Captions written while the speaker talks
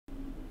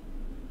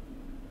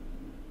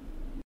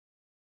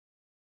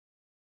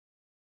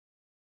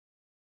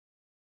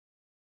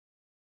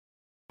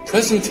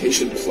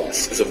Presentation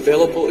Plus is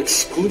available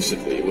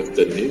exclusively with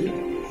the new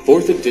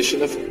 4th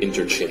edition of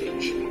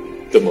Interchange,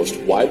 the most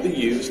widely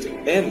used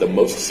and the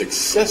most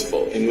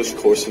successful English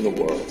course in the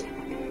world,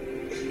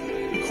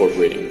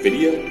 incorporating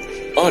video,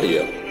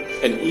 audio,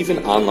 and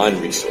even online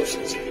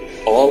resources,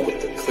 all with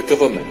the click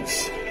of a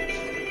mouse.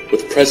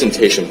 With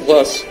Presentation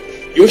Plus,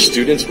 your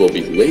students will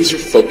be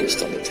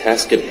laser-focused on the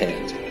task at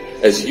hand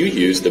as you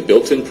use the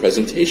built-in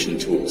presentation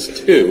tools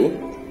to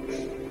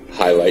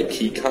highlight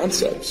key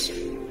concepts,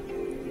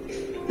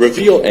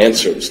 reveal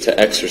answers to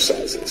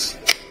exercises,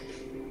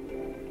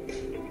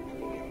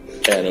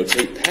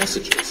 annotate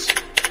passages,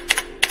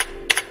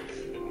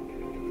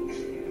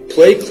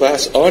 play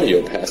class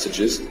audio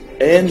passages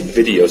and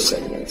video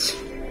segments,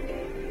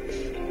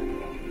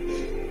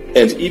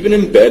 and even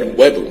embed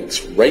web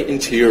links right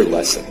into your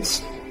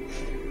lessons.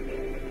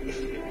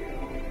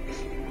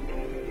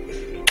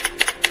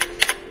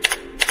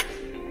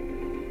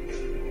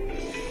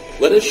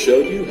 Let us show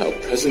you how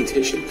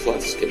Presentation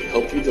Plus can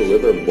help you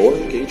deliver more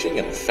engaging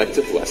and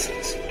effective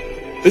lessons.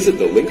 Visit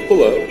the link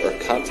below or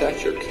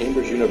contact your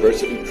Cambridge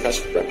University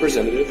Press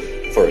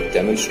representative for a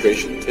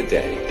demonstration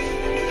today.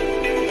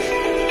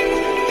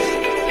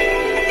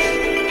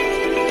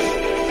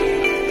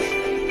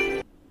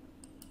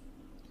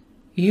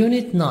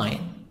 Unit 9.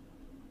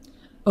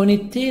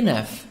 Unité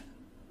 9.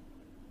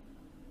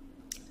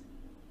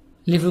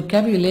 Les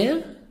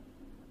vocabulaires.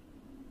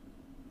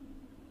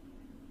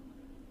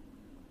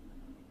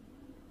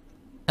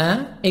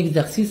 1.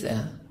 Exercice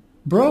 1.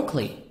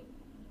 Broccoli.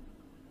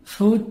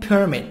 Food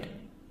pyramid.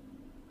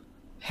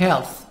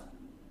 Health.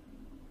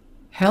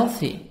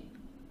 Healthy.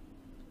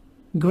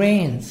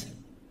 Grains.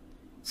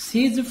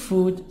 Seeds of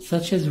food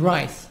such as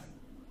rice.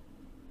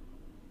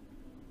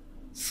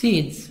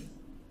 Seeds.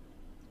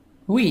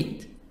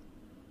 Wheat.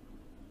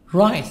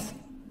 Rice.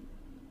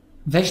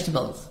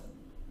 Vegetables.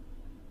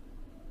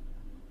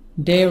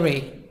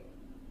 Dairy.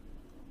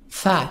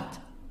 Fat.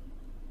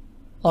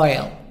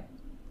 Oil.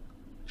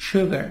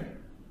 Sugar,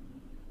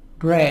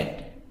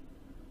 bread,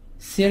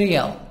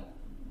 cereal,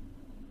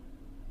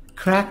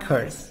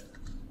 crackers,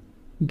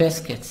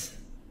 biscuits,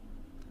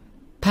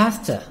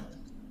 pasta,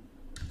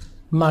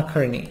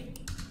 macaroni,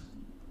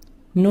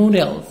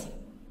 noodles,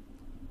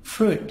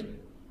 fruit,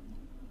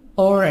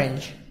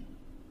 orange,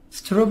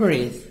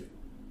 strawberries,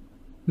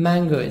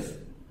 mangoes,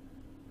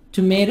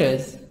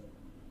 tomatoes,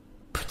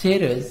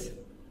 potatoes,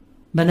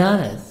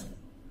 bananas,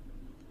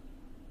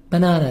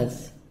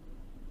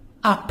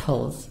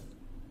 apples,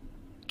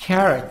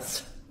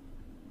 carrots,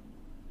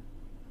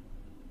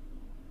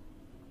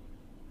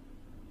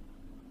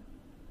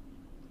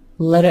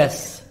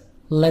 lettuce,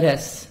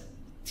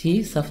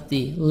 T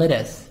softly,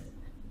 lettuce,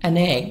 an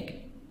egg,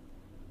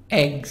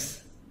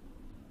 eggs,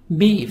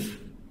 beef,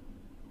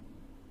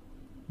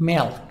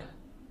 milk,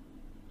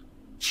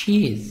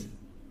 cheese,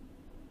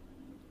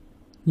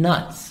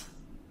 nuts,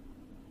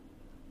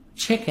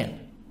 chicken,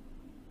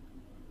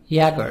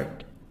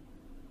 yogurt,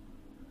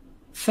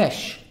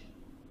 fish,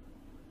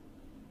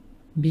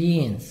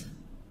 beans,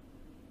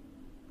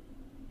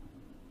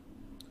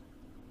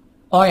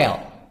 oil,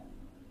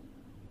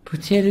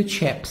 potato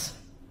chips,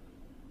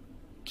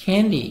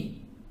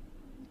 candy,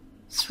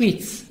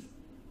 sweets,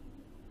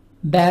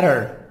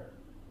 batter,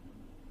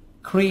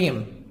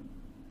 cream,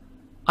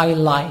 I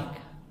like,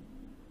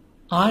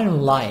 I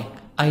don't like,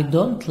 I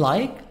don't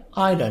like,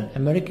 I don't,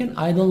 American,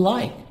 I don't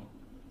like.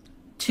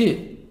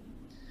 2.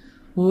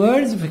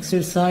 Words of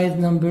exercise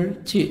number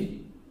 2.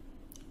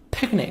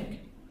 Picnic,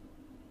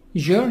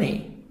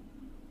 journey,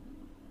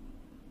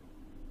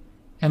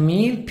 a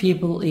meal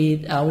people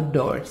eat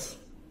outdoors.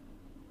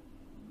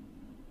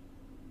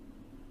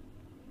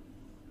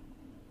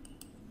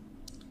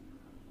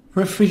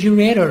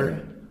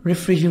 Refrigerator,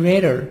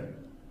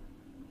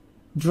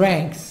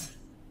 drinks,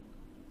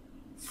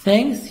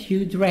 things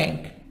you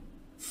drank,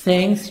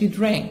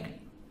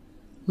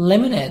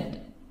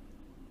 lemonade,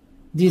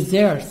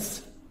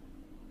 desserts,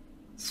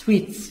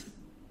 sweets,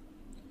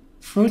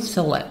 fruit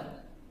salad,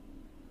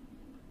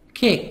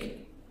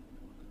 cake,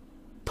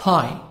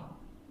 pie,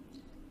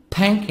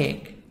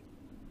 pancake,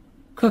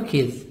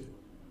 cookies,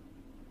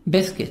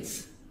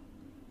 biscuits,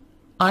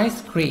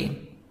 ice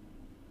cream,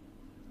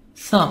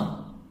 some,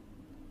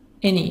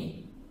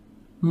 any,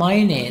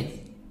 mayonnaise,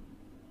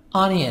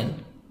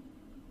 onion,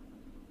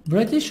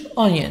 British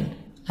onion,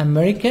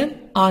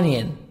 American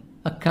onion,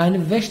 a kind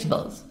of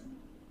vegetables,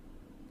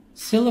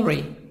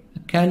 celery, a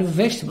kind of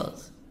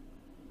vegetables.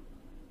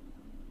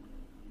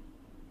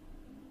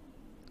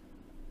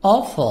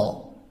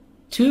 Awful,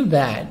 too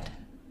bad,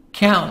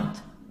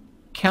 count,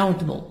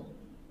 countable,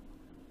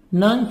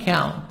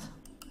 non-count,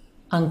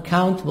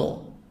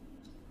 uncountable.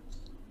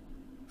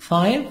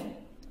 5.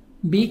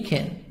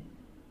 Beacon,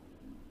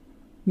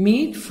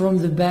 meat from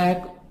the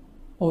back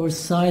or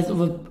size of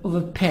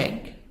a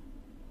pig.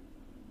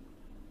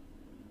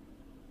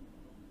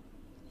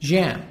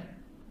 Jam,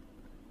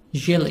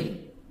 jelly.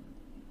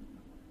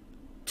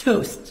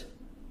 Toast,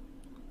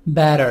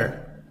 batter.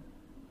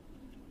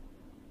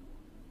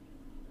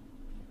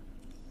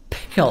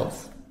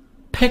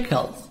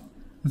 Pickles,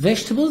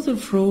 Vegetables or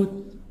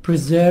fruit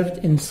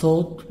preserved in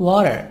salt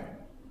water.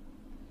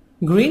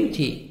 Green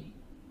tea.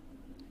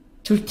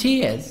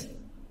 Tortillas.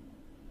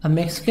 A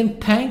Mexican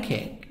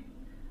pancake.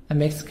 A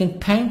Mexican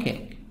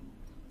pancake.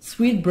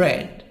 Sweet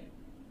bread.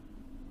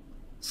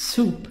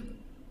 Soup.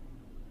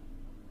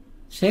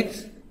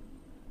 6.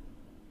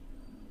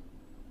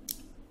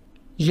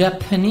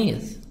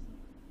 Japanese.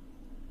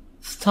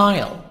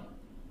 Style.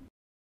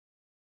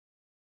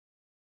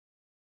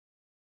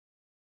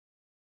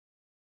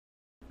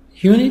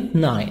 Unit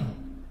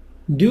 9.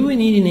 Do we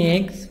need any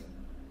eggs?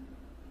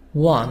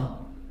 1.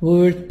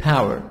 Word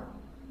power.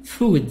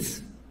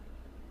 Foods.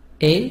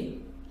 A.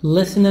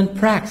 Listen and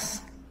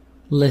practice.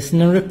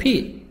 Listen and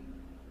repeat.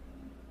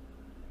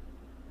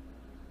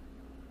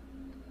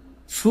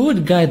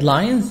 Food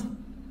guidelines.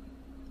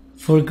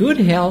 For good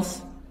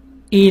health,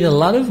 eat a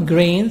lot of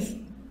grains,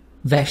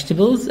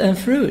 vegetables and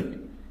fruit.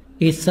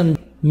 Eat some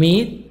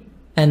meat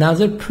and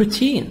other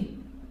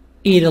protein.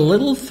 Eat a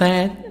little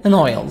fat and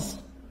oils.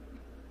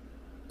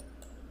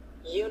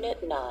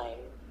 Unit 9.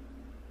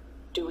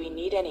 Do we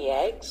need any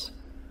eggs?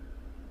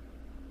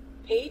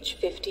 Page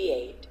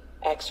 58,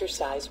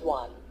 Exercise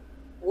 1,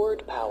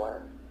 Word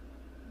Power.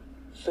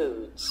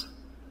 Foods.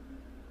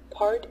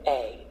 Part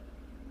A.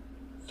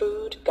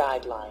 Food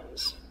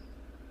Guidelines.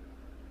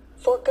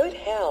 For good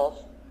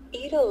health,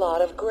 eat a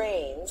lot of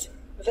grains,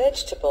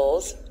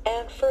 vegetables,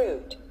 and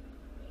fruit.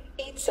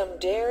 Eat some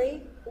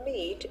dairy,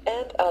 meat,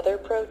 and other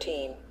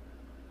protein.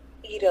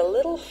 Eat a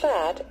little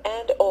fat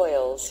and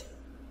oils.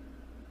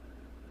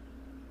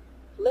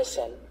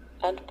 Listen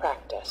and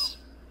practice.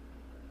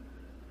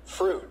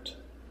 Fruit.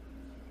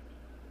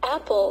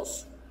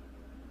 Apples,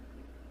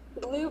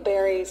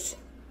 blueberries,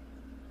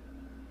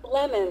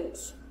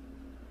 lemons,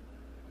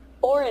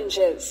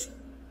 oranges,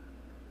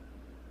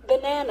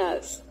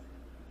 bananas,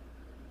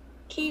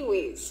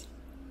 kiwis.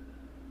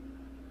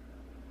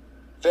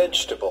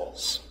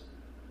 Vegetables.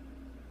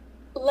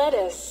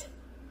 Lettuce,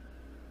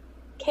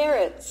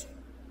 carrots,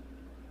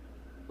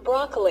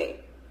 broccoli,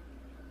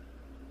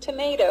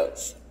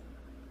 tomatoes,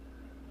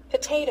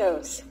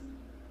 potatoes,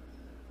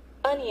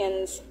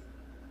 onions.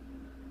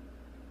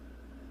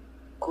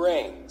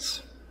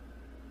 Grains.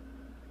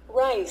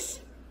 Rice,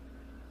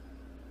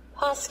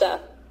 pasta,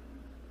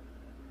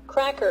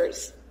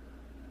 crackers,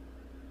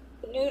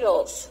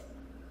 noodles,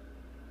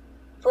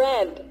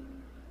 bread,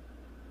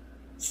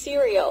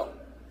 cereal.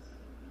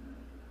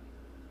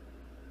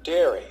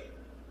 Dairy.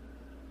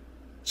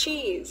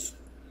 Cheese,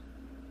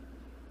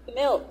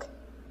 milk,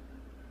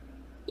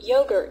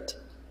 yogurt.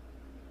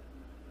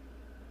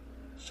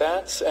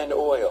 Fats and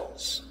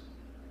oils.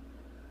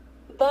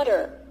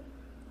 Butter,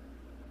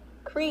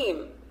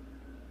 cream,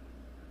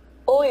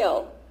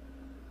 oil,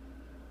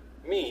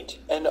 Meat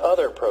and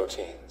other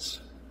proteins.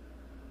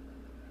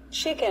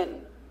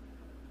 chicken,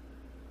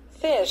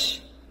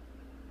 fish,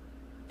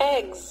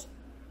 eggs,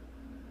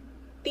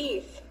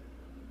 beef,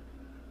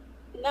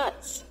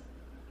 nuts,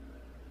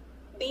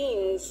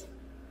 beans.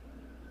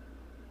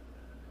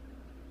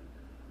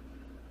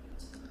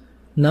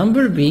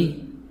 Number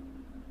B.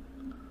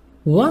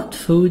 What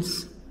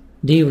foods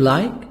do you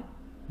like?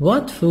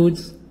 What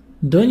foods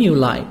don't you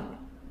like?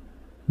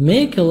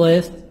 Make a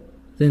list,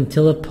 then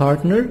tell a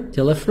partner,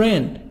 tell a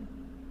friend.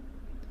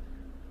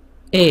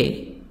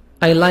 A.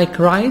 I like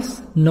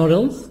rice,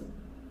 noodles,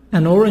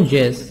 and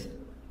oranges.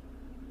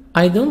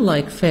 I don't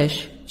like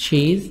fish,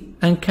 cheese,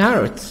 and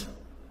carrots.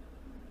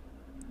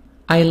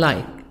 I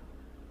like.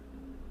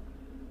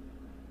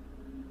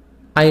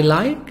 I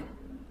like,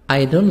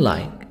 I don't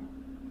like.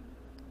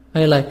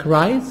 I like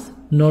rice,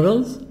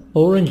 noodles,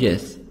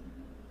 oranges.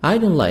 I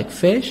don't like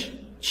fish,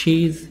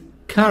 cheese,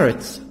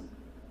 carrots.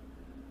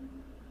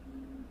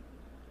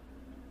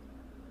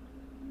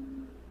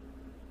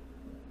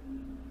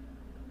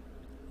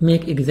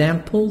 Make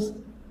examples.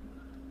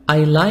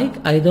 I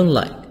like, I don't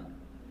like.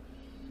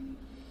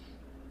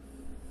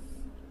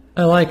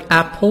 I like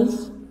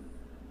apples,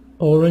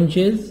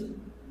 oranges,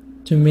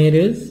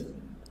 tomatoes,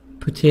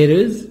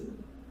 potatoes,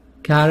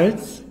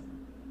 carrots,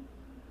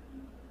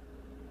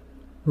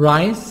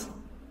 rice,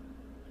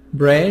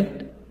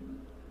 bread,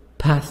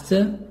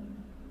 pasta,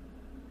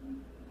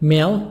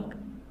 milk,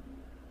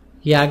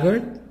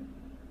 yogurt,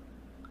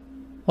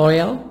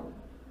 oil,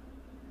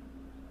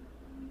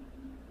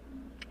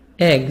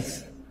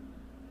 eggs,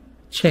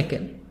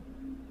 chicken.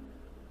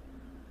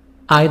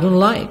 I don't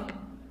like.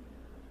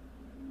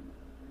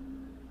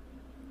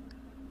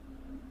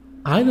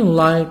 I don't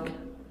like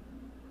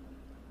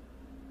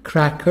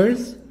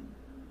crackers,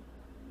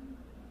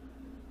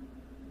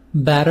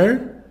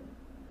 butter,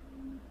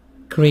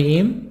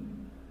 cream,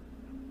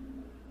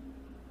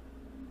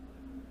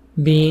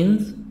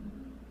 beans,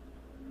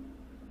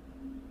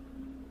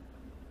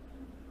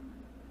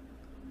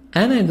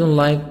 and I don't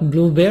like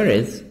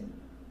blueberries.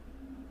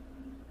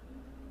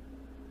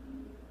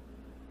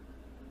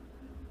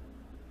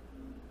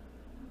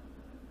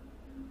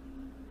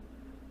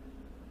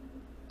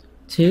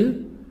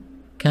 Two,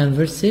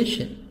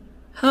 conversation.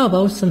 How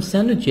about some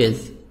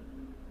sandwiches?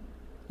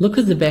 Look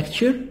at the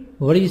picture.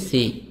 What do you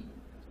see?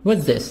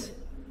 What's this?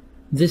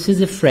 This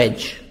is a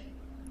fridge.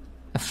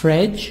 A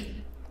fridge,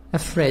 a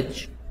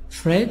fridge.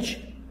 Fridge,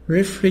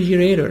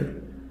 refrigerator.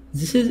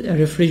 This is a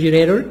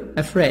refrigerator,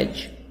 a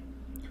fridge.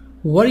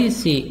 What do you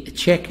see? A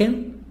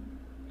chicken,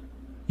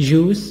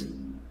 juice,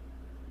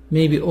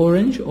 maybe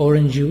orange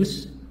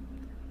juice,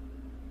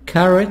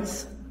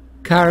 carrots,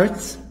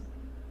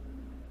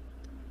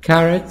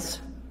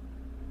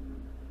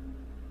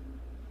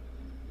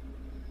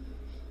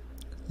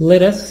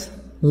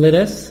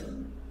 lettuce.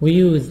 We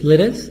use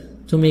lettuce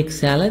to make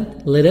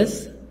salad.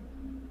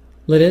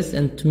 Lettuce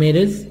and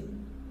tomatoes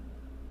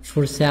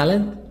for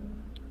salad.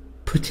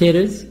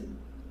 Potatoes.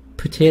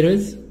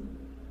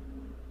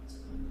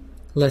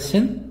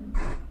 Listen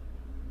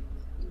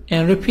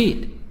and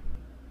repeat.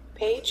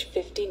 Page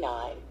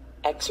 59,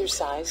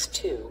 Exercise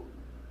 2,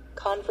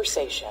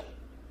 Conversation.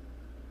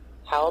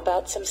 How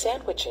about some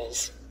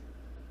sandwiches?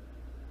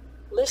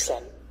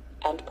 Listen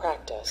and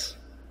practice.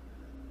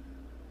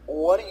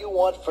 What do you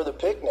want for the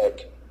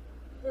picnic?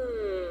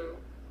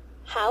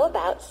 How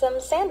about some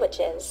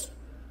sandwiches?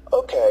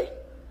 Okay,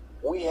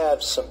 we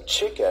have some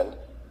chicken,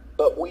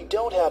 but we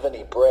don't have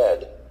any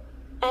bread.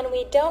 And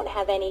we don't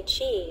have any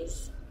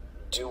cheese.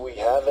 Do we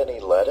have any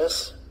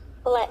lettuce?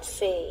 Let's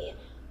see.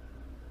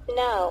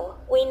 No,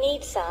 we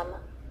need some.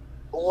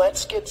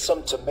 Let's get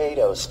some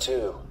tomatoes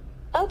too.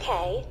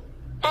 Okay,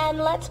 and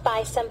let's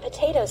buy some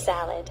potato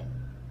salad.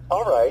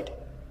 All right,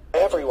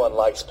 everyone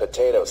likes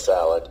potato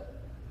salad.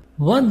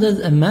 What does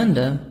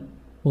Amanda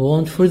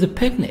want for the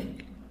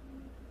picnic?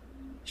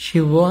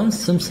 She wants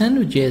some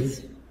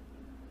sandwiches.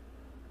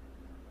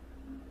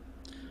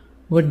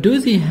 What do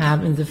they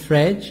have in the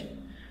fridge?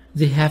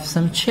 They have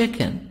some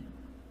chicken.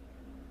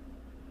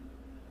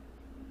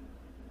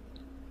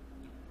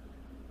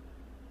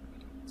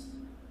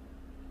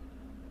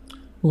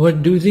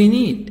 What do they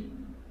need?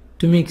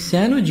 To make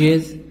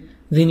sandwiches,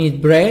 they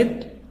need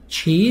bread,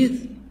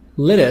 cheese,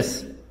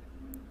 lettuce,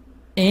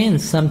 and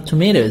some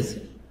tomatoes.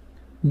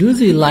 Do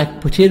they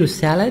like potato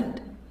salad?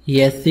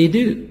 Yes, they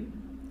do.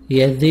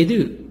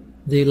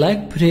 They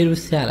like potato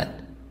salad.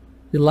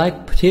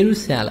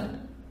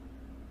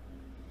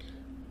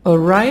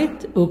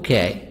 Alright,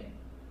 okay.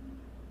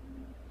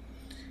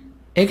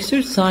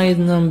 Exercise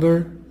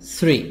number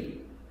 3.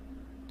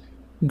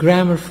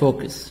 Grammar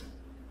focus.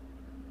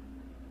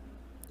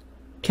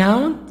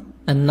 Count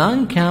and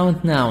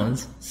non-count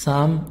nouns,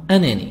 some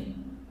and any.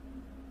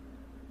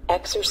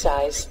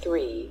 Exercise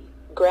 3,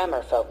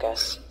 Grammar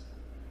Focus.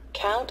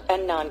 Count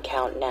and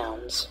non-count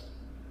nouns,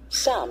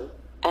 some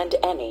and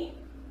any.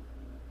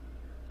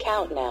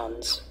 Count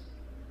nouns.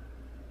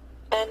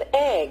 An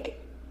egg,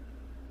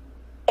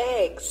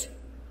 eggs.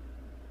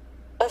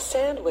 A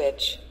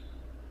sandwich,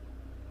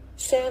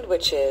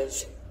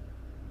 sandwiches.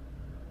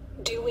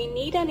 Do we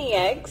need any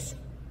eggs?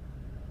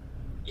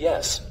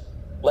 Yes,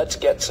 let's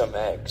get some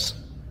eggs.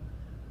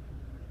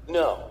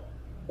 No,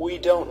 we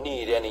don't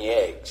need any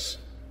eggs.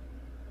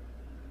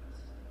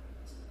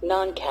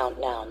 Non-count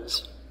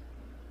nouns.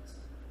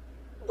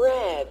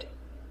 Bread,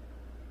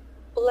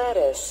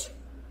 lettuce.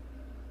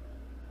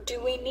 Do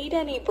we need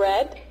any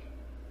bread?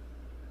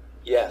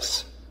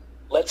 Yes,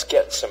 let's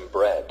get some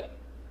bread.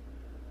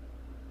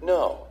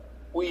 No,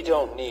 we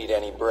don't need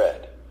any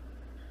bread.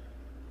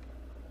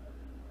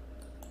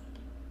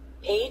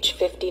 Page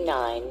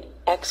 59,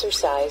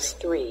 Exercise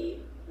 3,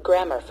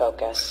 Grammar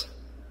Focus.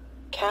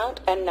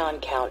 Count and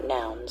non-count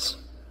nouns,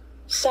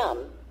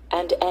 some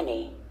and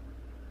any.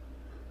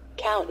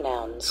 Count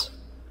nouns.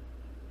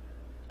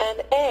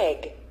 An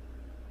egg,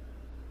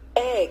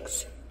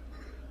 eggs.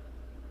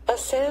 A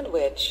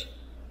sandwich,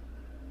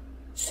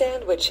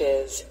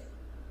 sandwiches.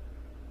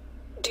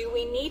 Do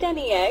we need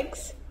any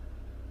eggs?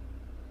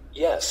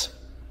 Yes,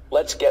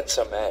 let's get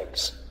some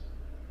eggs.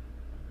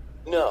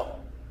 No,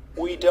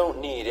 we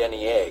don't need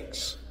any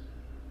eggs.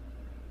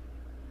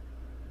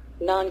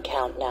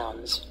 Non-count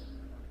nouns.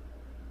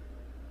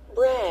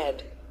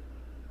 Bread,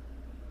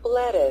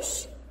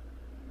 lettuce.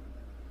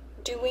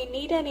 Do we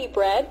need any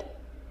bread?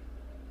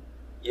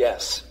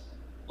 Yes,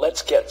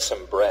 let's get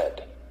some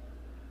bread.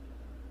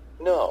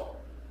 No,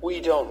 we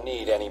don't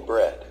need any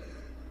bread.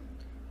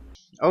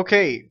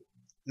 Okay,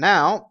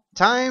 now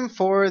time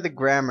for the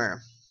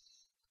grammar.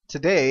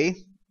 Today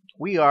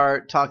we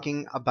are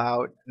talking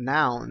about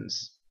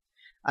nouns.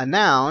 A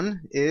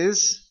noun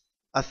is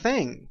a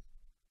thing.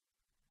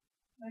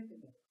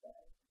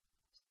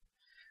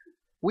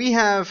 We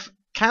have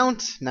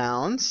count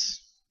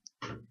nouns.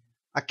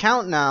 A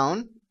count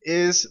noun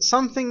is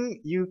something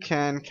you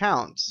can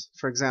count.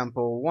 For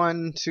example,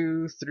 1,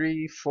 2,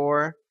 3,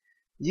 4.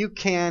 You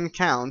can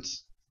count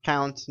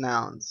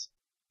nouns.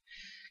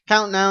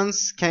 Count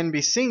nouns can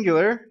be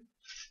singular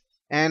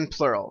and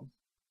plural.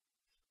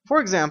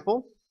 For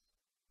example,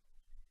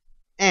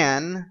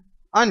 an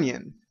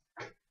onion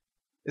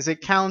is a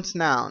count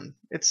noun.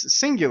 It's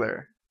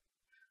singular,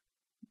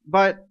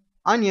 but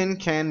onion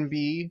can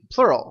be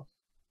plural.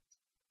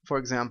 For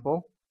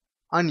example,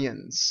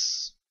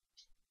 onions.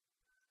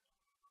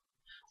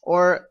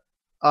 Or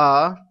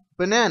a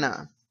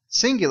banana,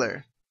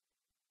 singular,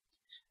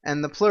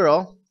 and the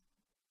plural,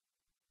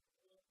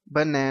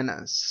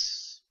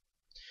 bananas.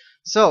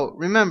 So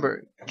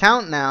remember,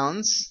 count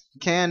nouns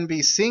can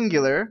be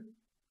singular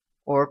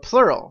or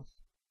plural.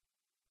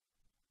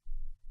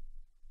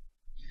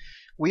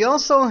 We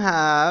also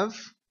have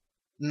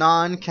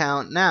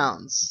non-count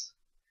nouns.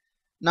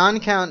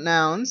 Non-count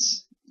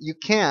nouns you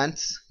can't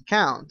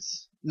count.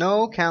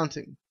 No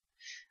counting.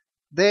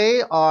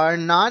 They are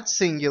not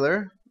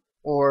singular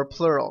or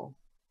plural.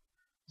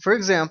 For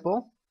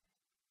example,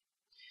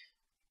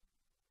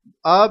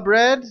 a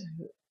bread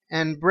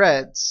and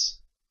breads.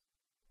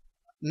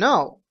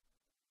 No,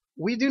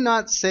 we do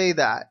not say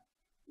that.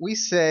 We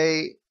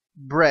say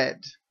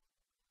bread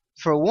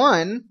for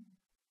one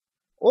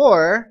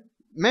or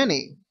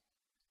many.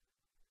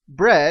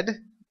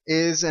 Bread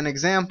is an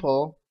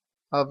example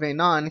of a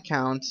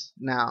non-count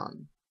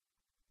noun.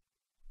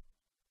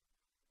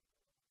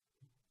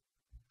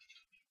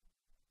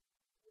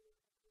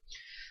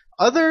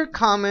 Other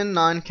common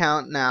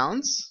non-count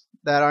nouns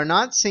that are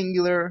not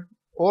singular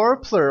or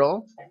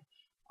plural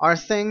are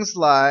things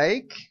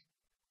like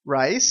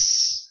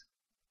rice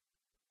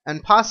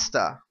and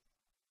pasta,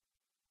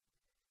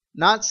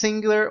 not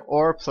singular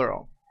or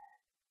plural.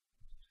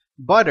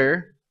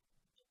 Butter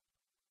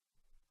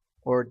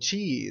or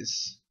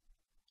cheese,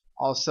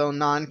 also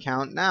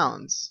non-count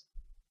nouns.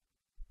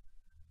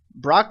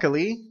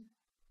 Broccoli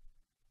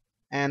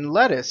and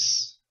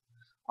lettuce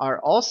are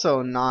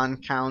also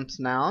non-count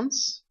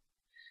nouns.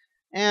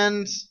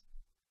 And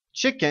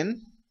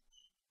chicken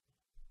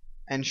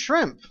and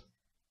shrimp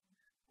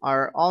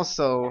are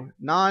also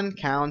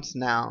non-count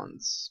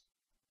nouns.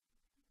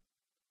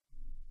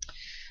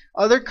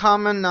 Other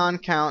common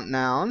non-count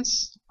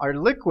nouns are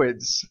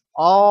liquids.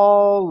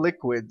 All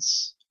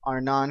liquids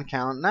are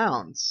non-count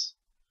nouns.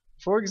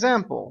 For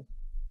example,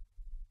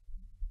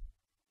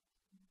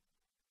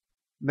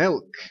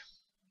 milk,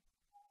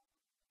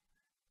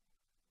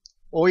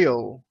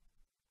 oil,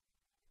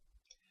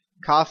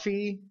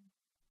 coffee,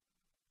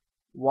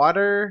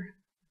 water,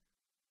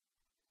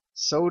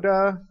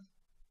 soda,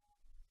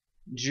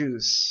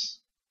 juice.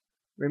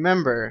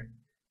 Remember,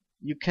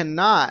 you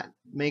cannot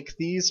make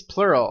these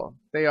plural.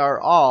 They are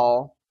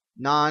all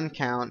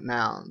non-count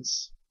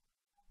nouns.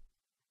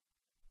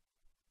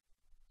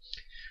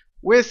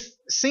 With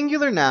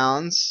singular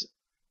nouns,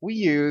 we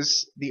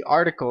use the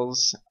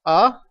articles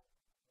a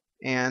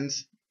and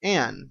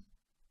an.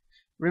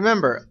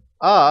 Remember,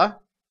 a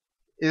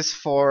is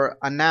for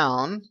a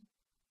noun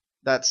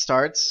that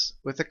starts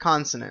with a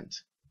consonant.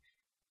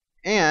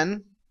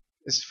 An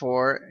is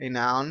for a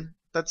noun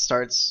that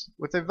starts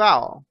with a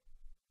vowel.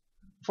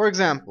 For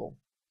example,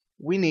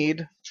 we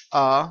need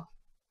a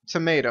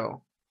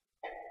tomato.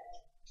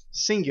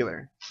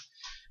 Singular.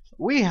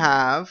 We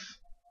have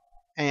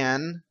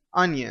an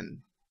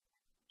onion.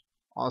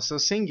 Also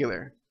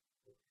singular.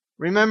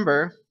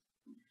 Remember,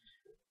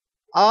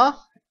 a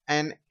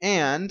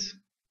and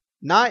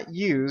not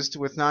used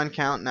with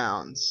non-count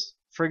nouns.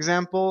 For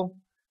example,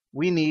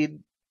 we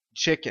need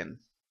chicken.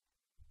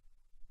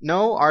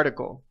 No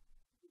article.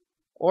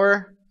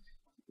 Or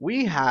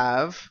we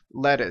have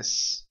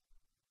lettuce.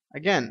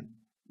 Again,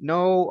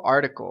 no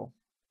article.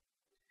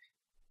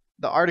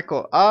 The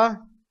article a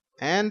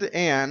and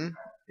an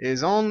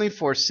is only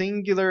for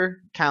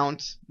singular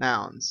count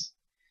nouns.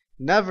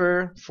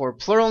 Never for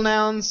plural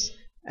nouns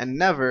and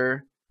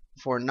never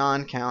for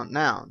non-count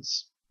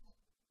nouns.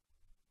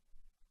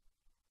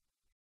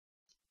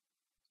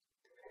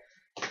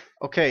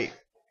 Okay.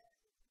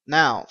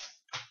 Now,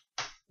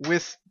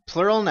 with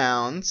plural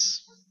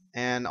nouns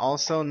and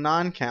also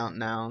non-count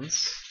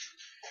nouns,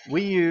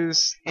 we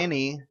use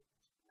any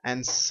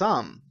and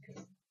some.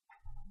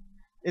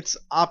 It's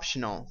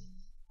optional.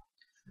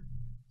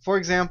 For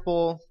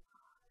example,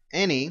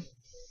 any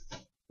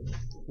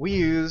we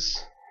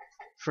use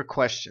for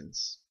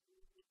questions.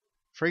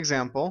 For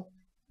example,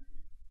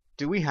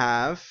 do we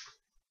have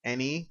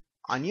any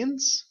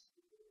onions?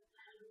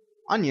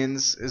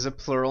 Onions is a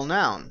plural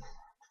noun.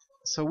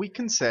 So we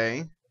can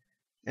say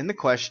in the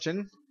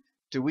question,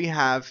 do we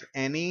have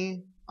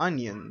any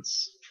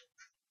onions?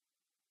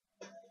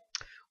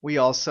 We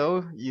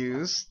also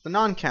use the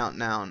non-count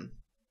noun.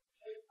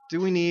 Do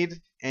we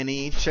need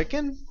any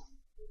chicken?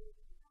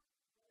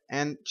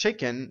 And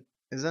chicken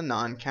is a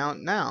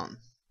non-count noun.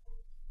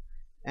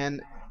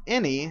 And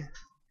any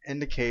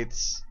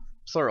indicates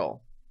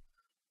plural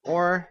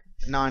or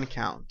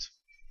non-count.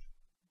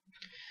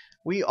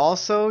 We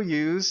also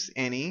use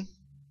any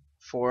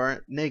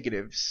for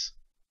negatives.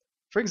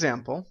 For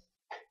example,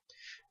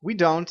 we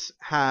don't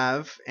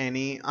have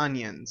any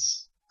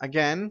onions.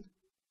 Again,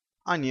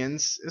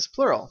 onions is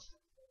plural.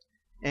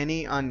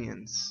 Any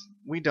onions.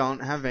 We don't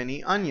have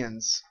any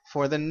onions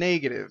for the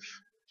negative.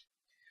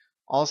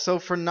 Also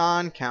for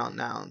non-count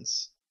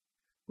nouns.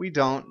 We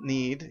don't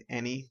need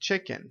any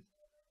chicken.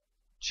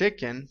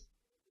 Chicken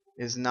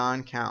is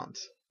non-count.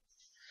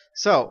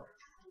 So,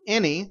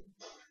 any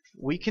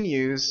we can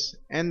use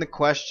in the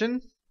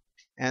question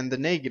and the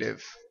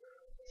negative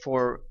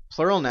for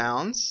plural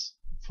nouns,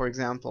 for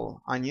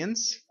example,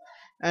 onions,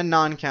 and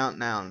non-count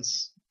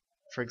nouns,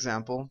 for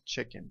example,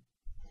 chicken.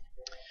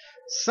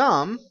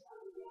 Some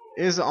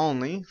is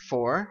only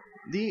for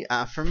the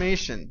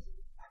affirmation.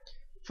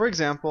 For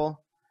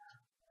example,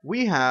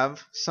 we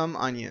have some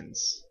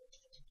onions.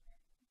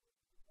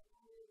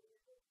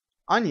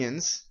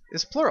 Onions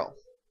is plural,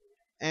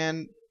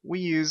 and we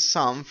use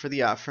some for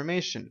the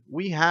affirmation.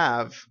 We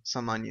have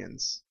some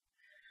onions.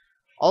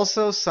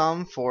 Also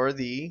some for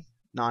the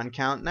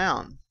non-count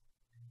noun.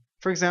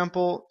 For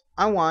example,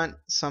 I want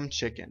some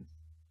chicken.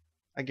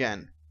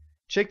 Again,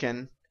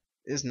 chicken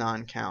is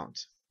non-count.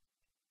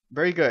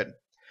 Very good.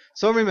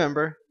 So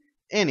remember,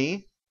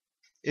 any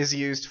is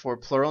used for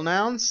plural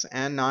nouns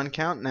and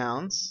non-count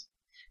nouns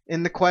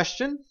in the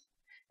question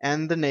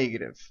and the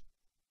negative.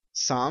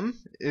 Some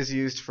is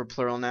used for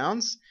plural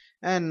nouns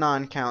and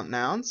non-count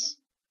nouns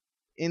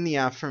in the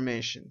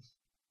affirmation.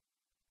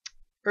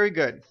 Very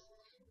good.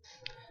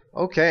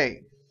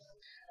 Okay,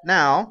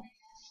 now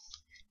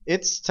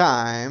it's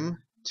time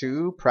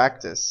to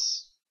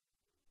practice.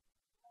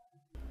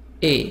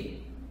 A.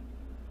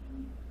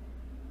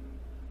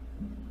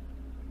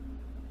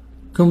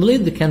 Complete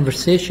the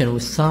conversation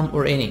with some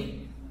or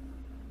any.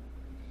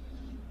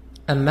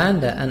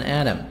 Amanda and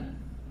Adam.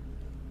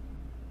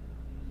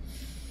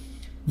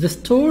 The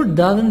store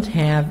doesn't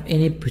have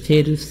any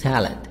potato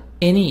salad.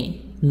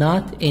 Any,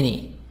 not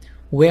any.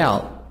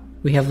 Well,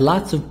 we have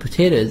lots of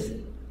potatoes.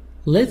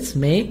 Let's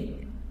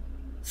make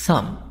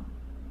some.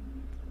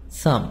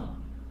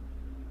 Some.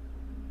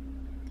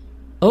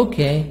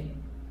 Okay.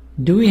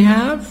 Do we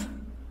have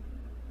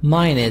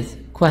mayonnaise?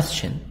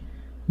 Question.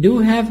 Do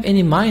we have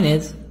any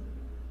mayonnaise?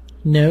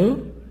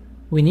 No.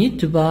 We need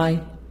to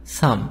buy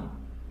some.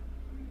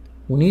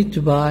 We need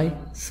to buy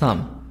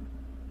some.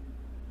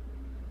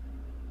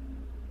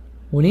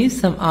 We need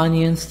some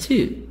onions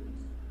too.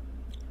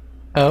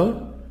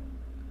 Oh,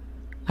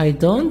 I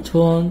don't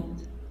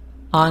want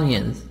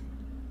onions.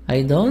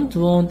 I don't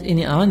want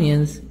any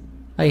onions.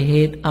 I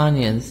hate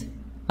onions.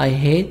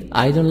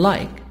 I don't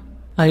like.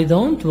 I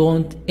don't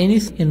want any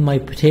in my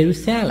potato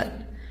salad.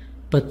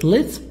 But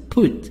let's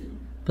put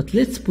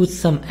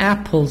some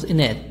apples in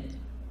it.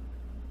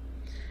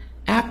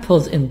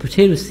 Apples in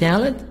potato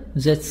salad?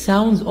 That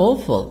sounds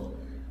awful.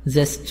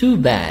 That's too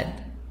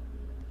bad.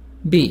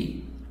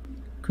 B.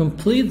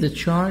 Complete the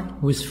chart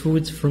with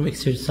foods from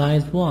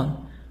exercise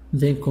 1.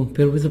 Then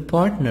compare with a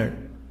partner.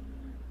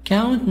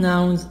 Count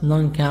nouns,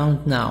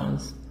 non-count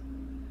nouns.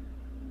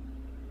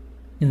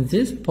 In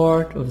this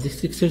part of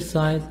this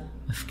exercise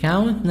of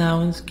count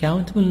nouns,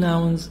 countable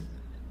nouns,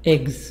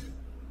 eggs.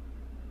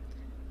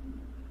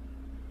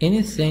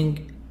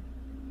 Anything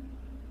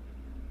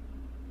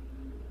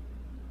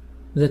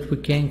that we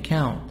can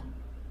count.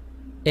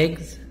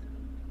 Eggs,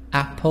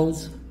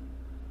 apples,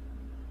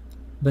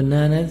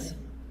 bananas,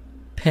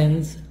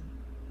 pens,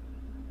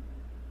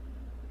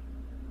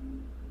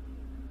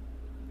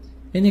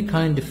 any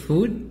kind of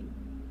food,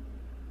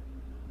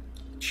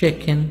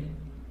 chicken,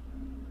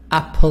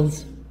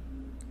 apples,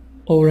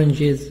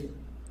 oranges,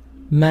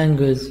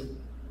 mangoes.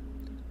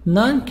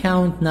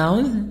 Non-count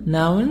nouns,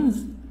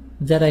 nouns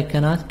that I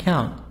cannot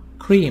count.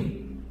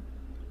 Cream,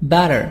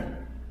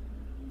 butter,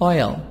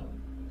 oil,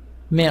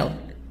 milk,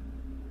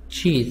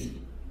 cheese,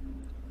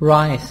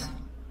 rice,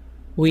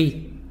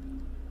 wheat.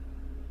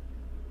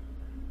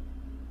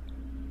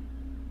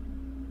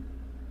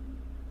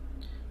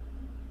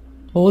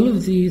 All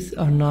of these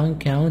are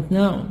non-count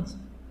nouns.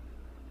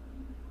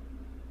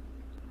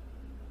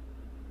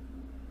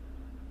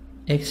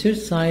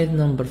 Exercise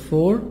number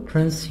 4,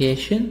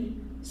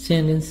 pronunciation,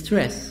 sentence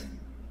stress.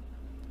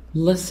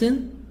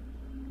 Listen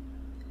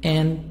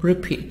and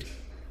repeat.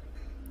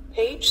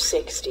 Page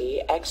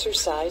 60,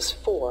 Exercise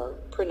 4,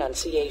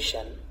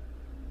 Pronunciation.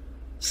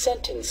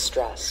 Sentence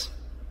stress.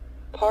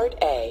 Part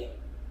A.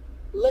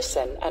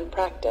 Listen and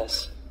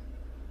practice.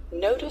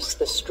 Notice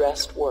the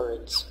stressed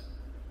words.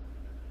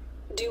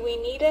 Do we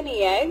need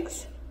any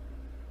eggs?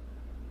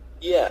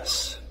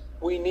 Yes,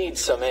 we need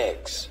some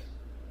eggs.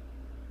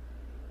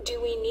 Do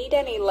we need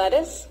any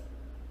lettuce?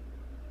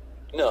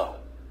 No,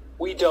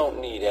 we don't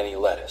need any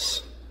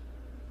lettuce.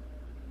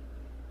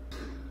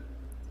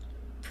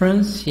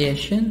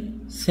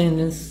 Pronunciation,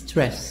 sentence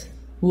stress.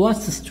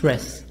 What's a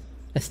stress?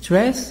 A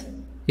stress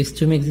is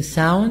to make the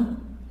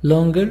sound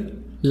longer,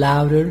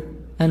 louder,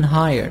 and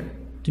higher.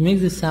 To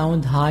make the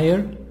sound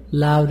higher,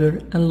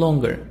 louder, and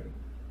longer.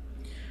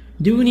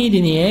 Do we need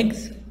any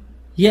eggs?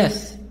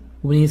 Yes,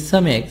 we need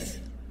some eggs.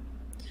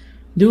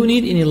 Do we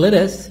need any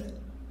lettuce?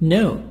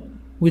 No,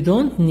 we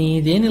don't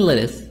need any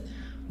lettuce.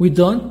 We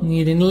don't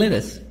need any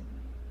lettuce.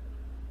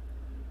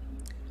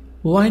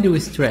 Why do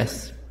we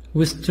stress?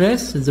 We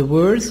stress the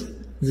words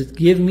that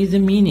give me the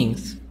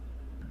meanings.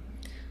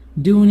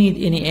 Do we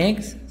need any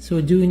eggs? So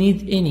do we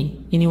need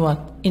any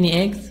what? Any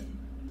eggs?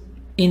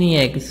 Any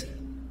eggs.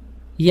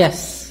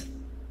 Yes.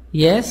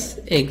 Yes,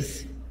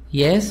 eggs.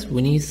 Yes,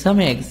 we need some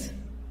eggs.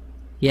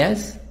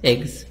 Yes,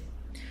 eggs.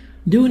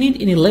 Do we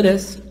need any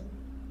lettuce?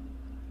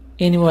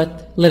 Any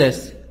what?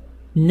 Lettuce.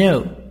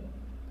 No.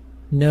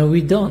 No,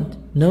 we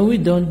don't. No, we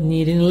don't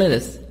need any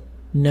lettuce.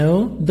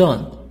 No,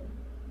 don't.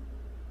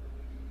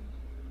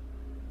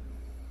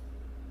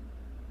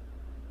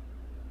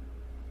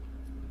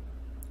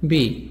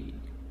 B.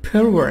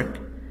 her work.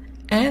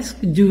 Ask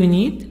do you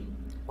need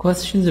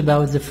questions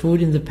about the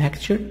food in the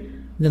picture,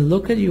 then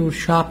look at your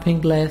shopping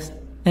list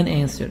and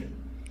answer.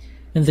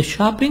 In the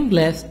shopping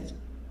list,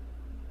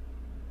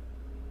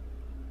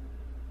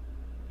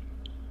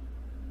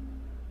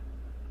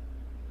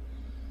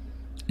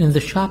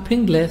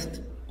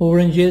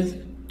 oranges,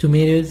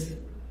 tomatoes,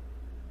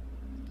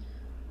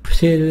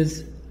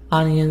 potatoes,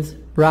 onions,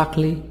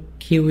 broccoli,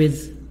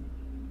 kiwis,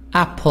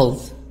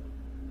 apples.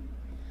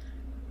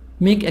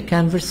 Make a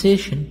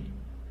conversation.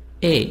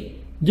 A.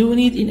 Do we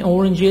need any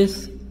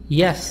oranges?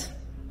 Yes,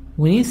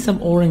 we need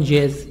some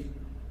oranges.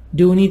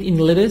 Do we need any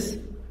lettuce?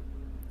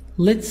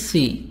 Let's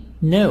see.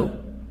 No,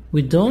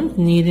 we don't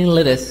need any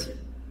lettuce.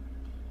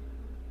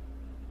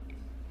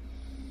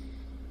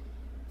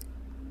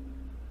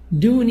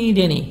 Do we need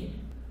any?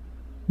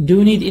 Do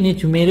we need any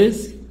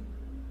tomatoes?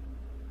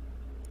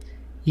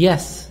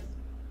 Yes,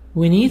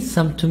 we need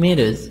some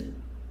tomatoes.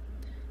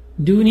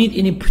 Do we need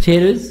any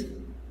potatoes?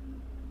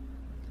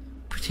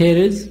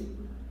 Potatoes?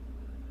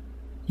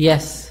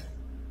 Yes.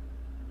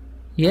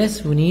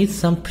 Yes, we need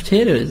some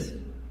potatoes.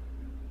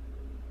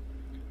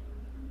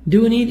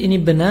 Do we need any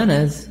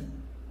bananas?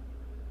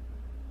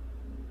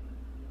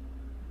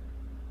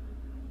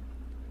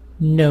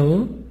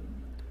 No,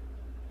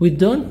 we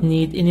don't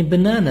need any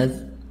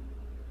bananas.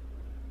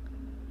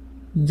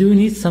 Do we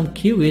need some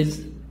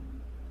kiwis?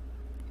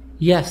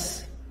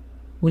 Yes,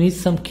 we need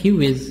some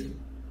kiwis.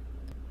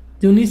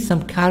 Do we need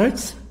some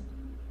carrots?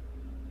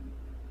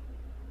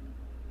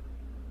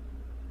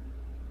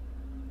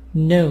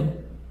 No,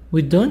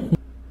 we don't.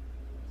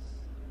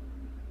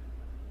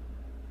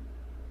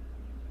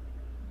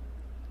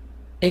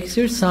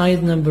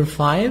 Exercise number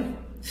 5,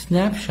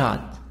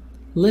 snapshot.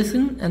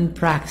 Listen and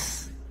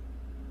practice.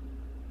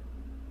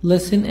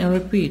 Listen and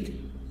repeat.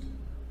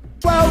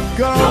 Welcome.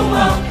 You're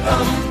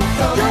welcome.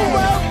 You're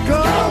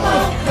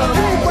welcome.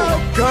 You're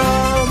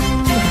welcome.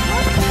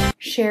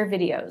 Share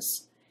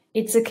videos.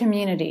 It's a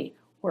community.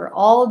 We're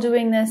all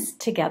doing this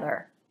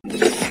together.